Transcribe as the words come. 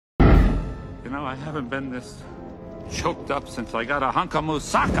You know, I haven't been this choked up since I got a hunk of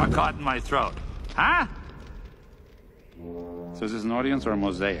moussaka caught in my throat. Huh? So is this an audience or a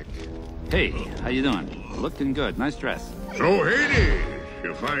mosaic? Hey, how you doing? Looking good. Nice dress. So, Hades,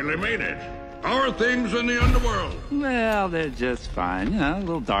 you finally made it. How are things in the underworld? Well, they're just fine. You know, a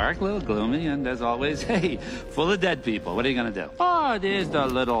little dark, a little gloomy, and as always, hey, full of dead people. What are you gonna do? Oh, there's the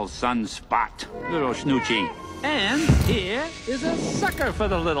little sunspot. Little snoochie. And here is a sucker for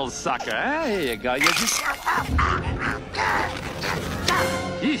the little sucker. Here you go. You just...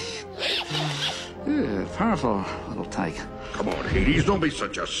 Yeesh. Yeah, powerful little tyke. Come on, Hades, don't be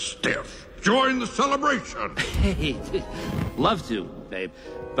such a stiff. Join the celebration. Hey, love to, babe.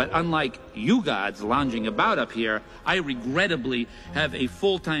 But unlike you gods lounging about up here, I regrettably have a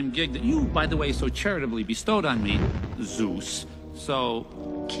full-time gig that you, by the way, so charitably bestowed on me, Zeus.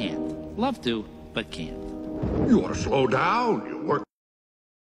 So, can't. Love to, but can't. You ought to slow down. You work